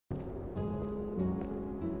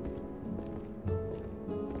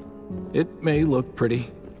It may look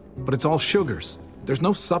pretty, but it's all sugars. There's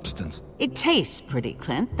no substance. It tastes pretty,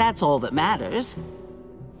 Clint. That's all that matters.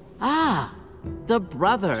 Ah, the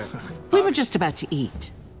brother. We were just about to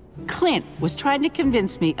eat. Clint was trying to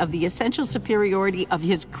convince me of the essential superiority of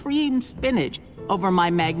his creamed spinach over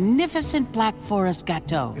my magnificent Black Forest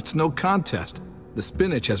gâteau. It's no contest. The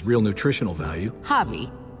spinach has real nutritional value.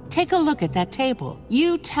 Javi, take a look at that table.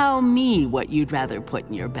 You tell me what you'd rather put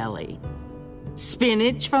in your belly.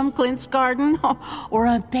 Spinach from Clint's garden, or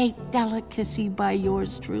a baked delicacy by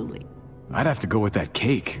yours truly? I'd have to go with that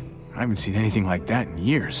cake. I haven't seen anything like that in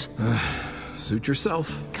years. Suit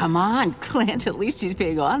yourself. Come on, Clint, at least he's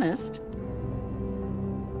being honest.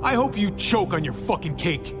 I hope you choke on your fucking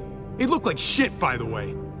cake. It looked like shit, by the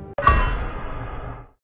way.